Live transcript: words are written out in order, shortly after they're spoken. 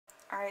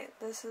Alright,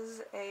 this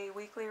is a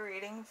weekly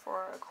reading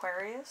for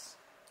Aquarius.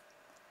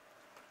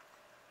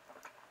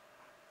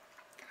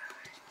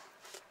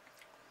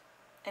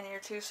 And your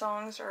two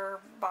songs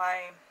are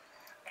by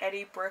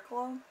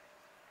Brickell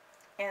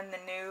and the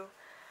new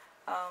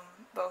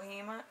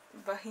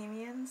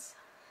Bohemians,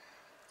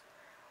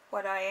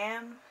 What I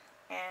Am,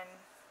 and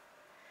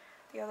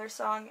the other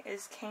song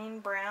is Kane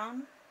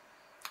Brown,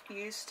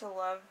 Used to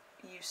Love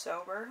You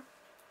Sober.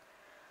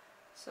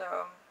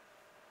 So,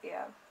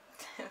 yeah,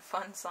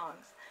 fun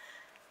songs.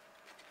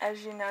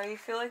 As you know, you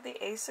feel like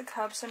the Ace of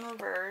Cups in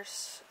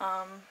reverse,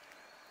 a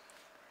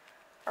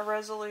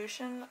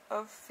resolution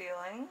of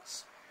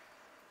feelings,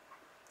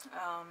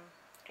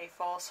 a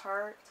false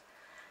heart,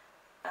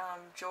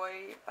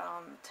 joy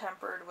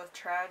tempered with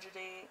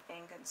tragedy,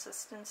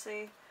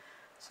 inconsistency.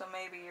 So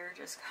maybe you're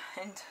just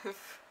kind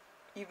of,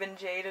 you've been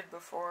jaded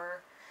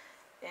before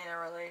in a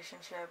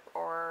relationship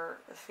or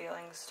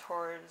feelings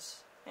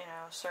towards, you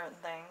know, certain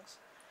things.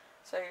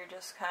 So you're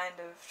just kind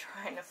of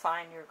trying to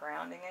find your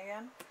grounding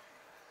again.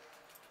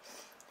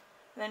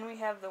 Then we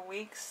have the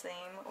week's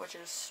theme, which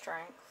is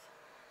strength.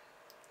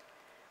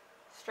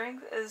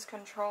 Strength is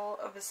control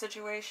of a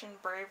situation,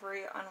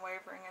 bravery,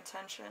 unwavering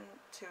attention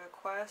to a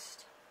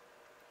quest.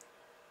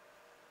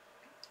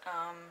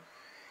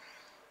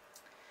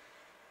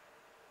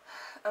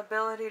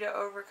 Ability to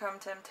overcome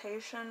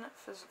temptation,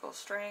 physical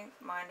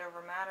strength, mind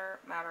over matter,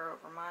 matter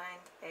over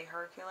mind, a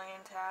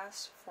Herculean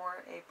task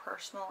for a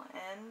personal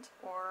end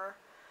or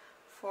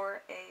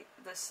for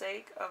the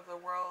sake of the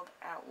world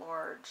at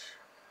large.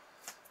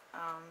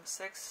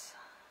 Six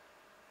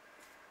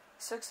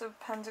of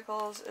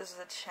Pentacles is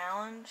the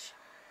challenge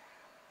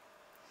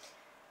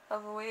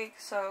of the week.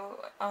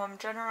 So,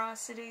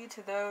 generosity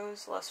to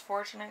those less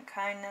fortunate,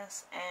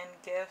 kindness,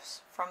 and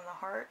gifts from the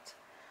heart.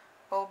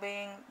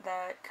 Well-being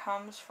that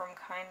comes from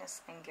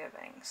kindness and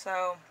giving.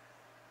 So,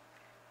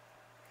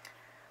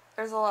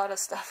 there's a lot of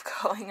stuff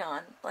going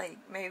on. Like,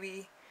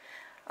 maybe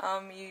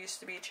you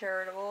used to be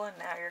charitable and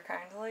now you're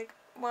kind of like,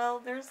 well,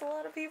 there's a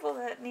lot of people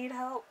that need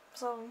help.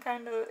 So I'm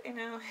kind of, you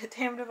know,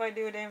 damned if I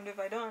do, damned if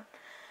I don't.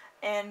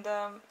 And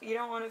you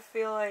don't want to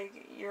feel like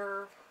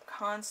you're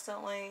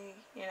constantly,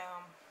 you know,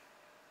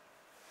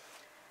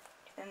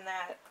 in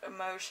that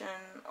emotion,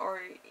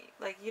 or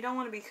like you don't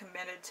want to be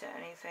committed to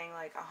anything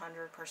like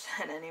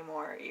 100%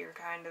 anymore. You're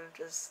kind of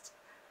just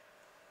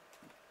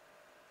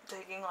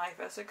taking life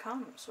as it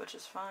comes, which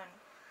is fine.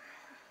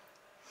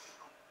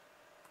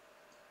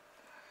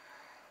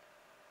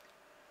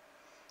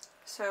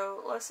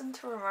 So, lesson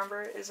to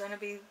remember is going to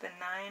be the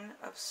Nine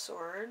of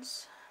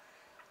Swords.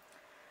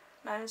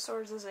 Nine of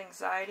Swords is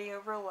anxiety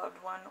over a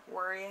loved one,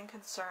 worry and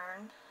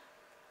concern,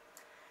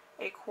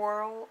 a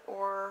quarrel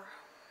or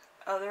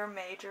other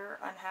major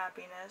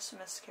unhappiness,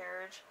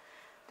 miscarriage,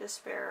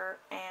 despair,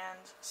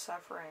 and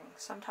suffering.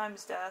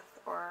 Sometimes death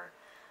or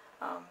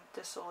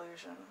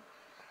disillusion.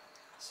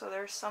 So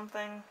there's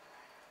something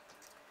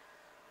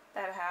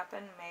that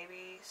happened.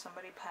 Maybe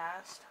somebody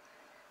passed,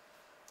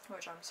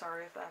 which I'm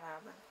sorry if that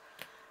happened.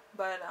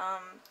 But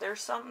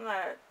there's something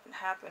that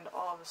happened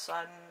all of a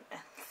sudden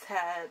and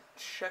that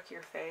shook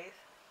your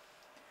faith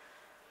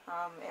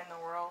in the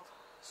world.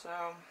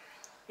 So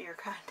you're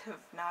kind of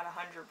not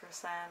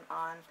 100%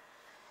 on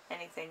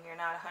anything. You're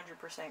not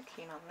 100%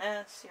 keen on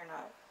this. You're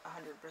not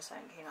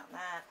 100% keen on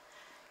that.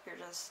 You're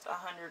just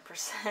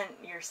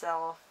 100%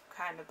 yourself,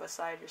 kind of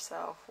beside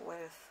yourself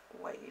with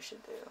what you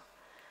should do.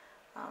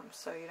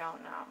 So you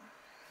don't know.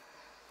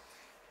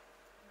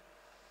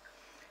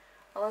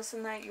 A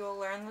lesson that you will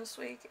learn this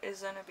week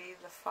is going to be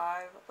the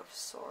Five of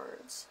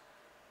Swords.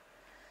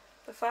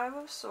 The Five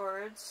of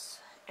Swords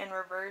in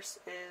reverse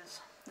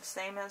is the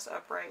same as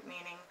upright,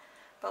 meaning,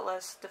 but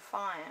less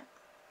defiant.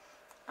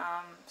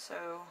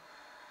 So,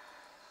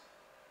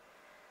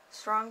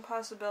 strong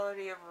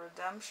possibility of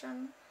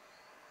redemption.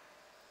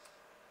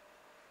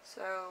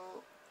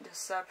 So,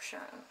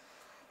 deception,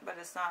 but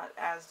it's not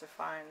as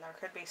defined. There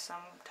could be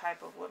some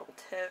type of little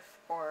tiff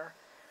or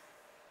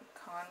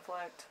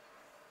conflict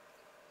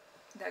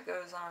that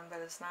goes on, but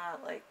it's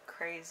not like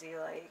crazy,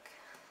 like,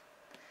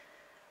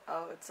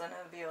 oh, it's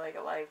gonna be like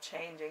a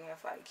life-changing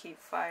if I keep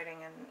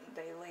fighting and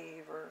they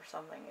leave or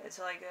something. It's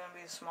like gonna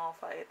be a small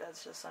fight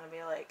that's just gonna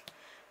be like,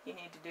 you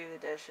need to do the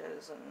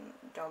dishes and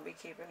don't be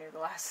keeping your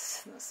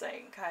glasses in the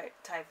sink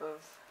type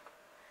of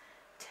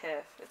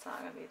tiff. It's not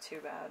gonna be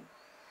too bad.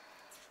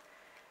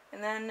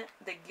 And then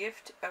the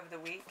gift of the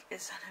week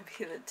is gonna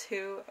be the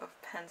Two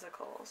of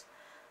Pentacles.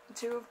 The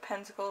Two of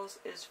Pentacles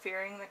is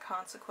fearing the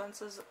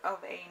consequences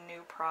of a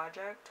new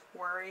project,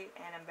 worry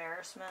and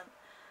embarrassment,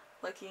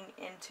 looking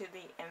into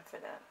the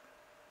infinite.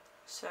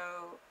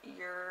 So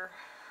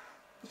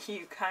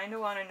you kind of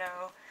want to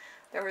know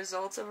the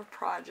results of a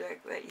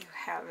project that you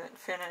haven't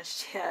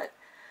finished yet.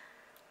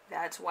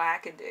 That's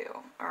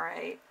wackadoo,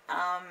 alright?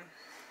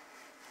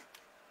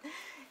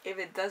 If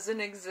it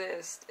doesn't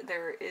exist,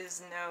 there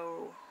is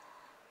no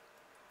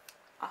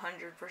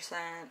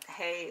 100%,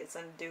 hey, it's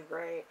gonna do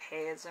great,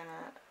 hey, it's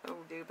gonna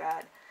do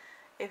bad.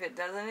 If it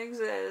doesn't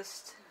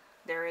exist,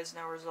 there is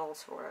no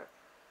results for it.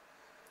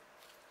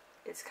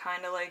 It's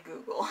kind of like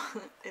Google.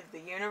 If the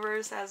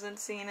universe hasn't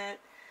seen it,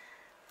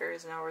 there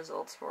is no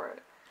results for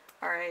it.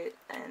 Alright,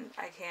 and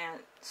I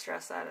can't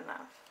stress that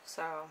enough.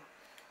 So,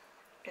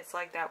 it's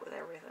like that with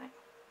everything.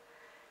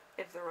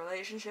 If the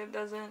relationship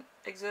doesn't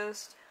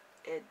exist,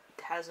 it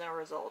has no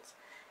results.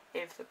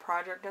 If the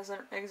project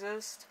doesn't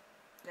exist,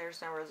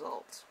 there's no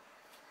results.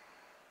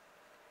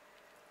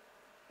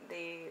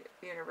 The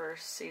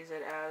universe sees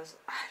it as,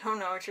 I don't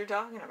know what you're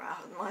talking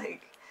about.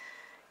 Like,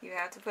 you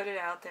have to put it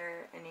out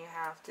there, and you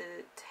have to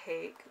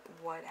take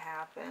what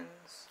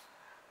happens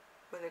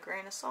with a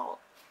grain of salt.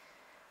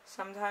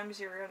 Sometimes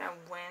you're going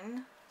to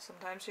win,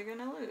 sometimes you're going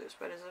to lose,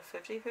 but it's a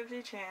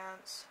 50-50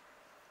 chance.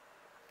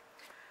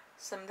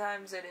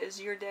 Sometimes it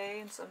is your day,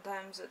 and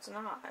sometimes it's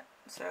not.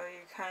 So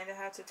you kind of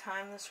have to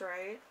time this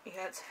right. You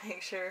have to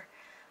make sure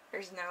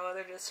there's no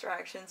other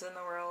distractions in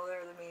the world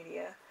or the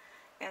media,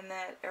 and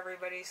that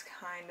everybody's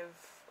kind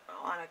of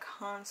on a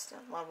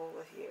constant level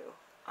with you.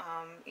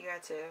 You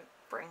have to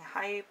bring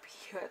hype,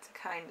 you have to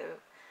kind of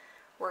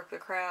work the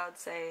crowd,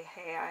 say,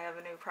 hey, I have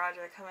a new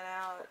project coming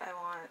out, I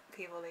want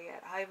people to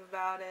get hype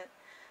about it,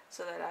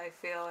 so that I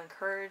feel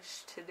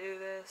encouraged to do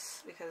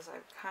this, because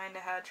I've kind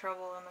of had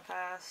trouble in the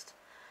past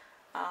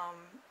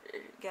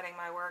getting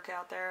my work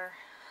out there.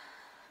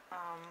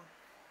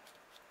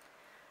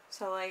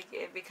 So, like,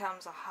 it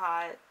becomes a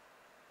hot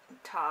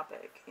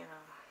topic, you know.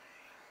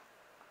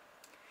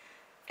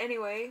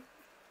 Anyway,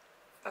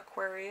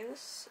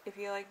 Aquarius, if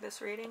you like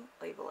this reading,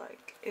 leave a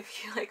like.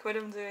 If you like what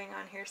I'm doing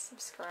on here,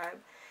 subscribe.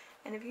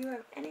 And if you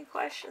have any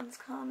questions,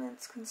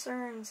 comments,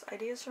 concerns,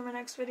 ideas for my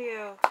next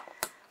video,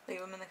 leave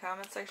them in the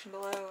comment section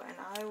below, and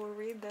I will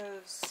read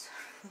those.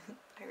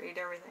 I read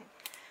everything.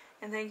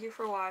 And thank you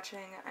for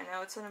watching. I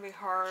know it's going to be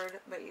hard,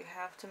 but you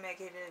have to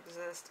make it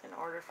exist in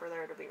order for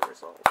there to be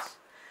results.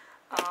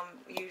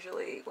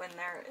 Usually when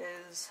there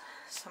is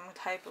some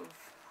type of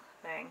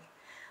thing,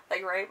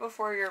 like right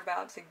before you're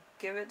about to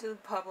give it to the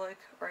public,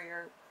 or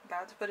you're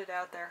about to put it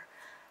out there,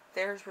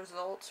 there's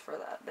results for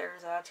that.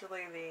 There's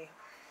actually the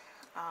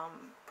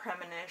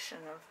premonition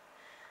of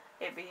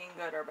it being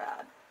good or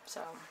bad.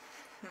 So,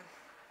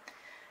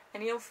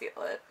 and you'll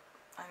feel it.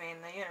 I mean,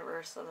 the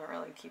universe doesn't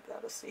really keep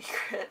that a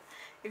secret.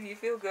 If you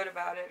feel good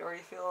about it, or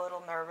you feel a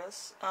little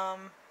nervous,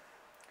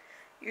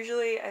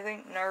 usually I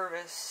think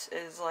nervous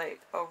is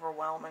like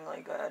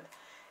overwhelmingly good.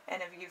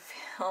 And if you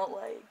feel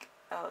like,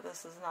 oh,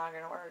 this is not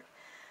going to work,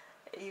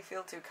 you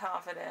feel too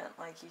confident,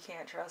 like you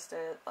can't trust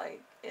it,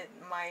 like it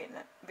might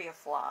be a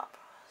flop.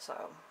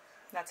 So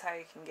that's how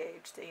you can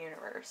gauge the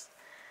universe.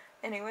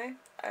 Anyway,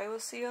 I will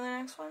see you in the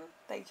next one.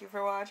 Thank you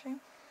for watching.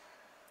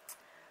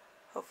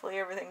 Hopefully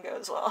everything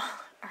goes well.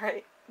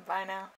 Alright, bye now.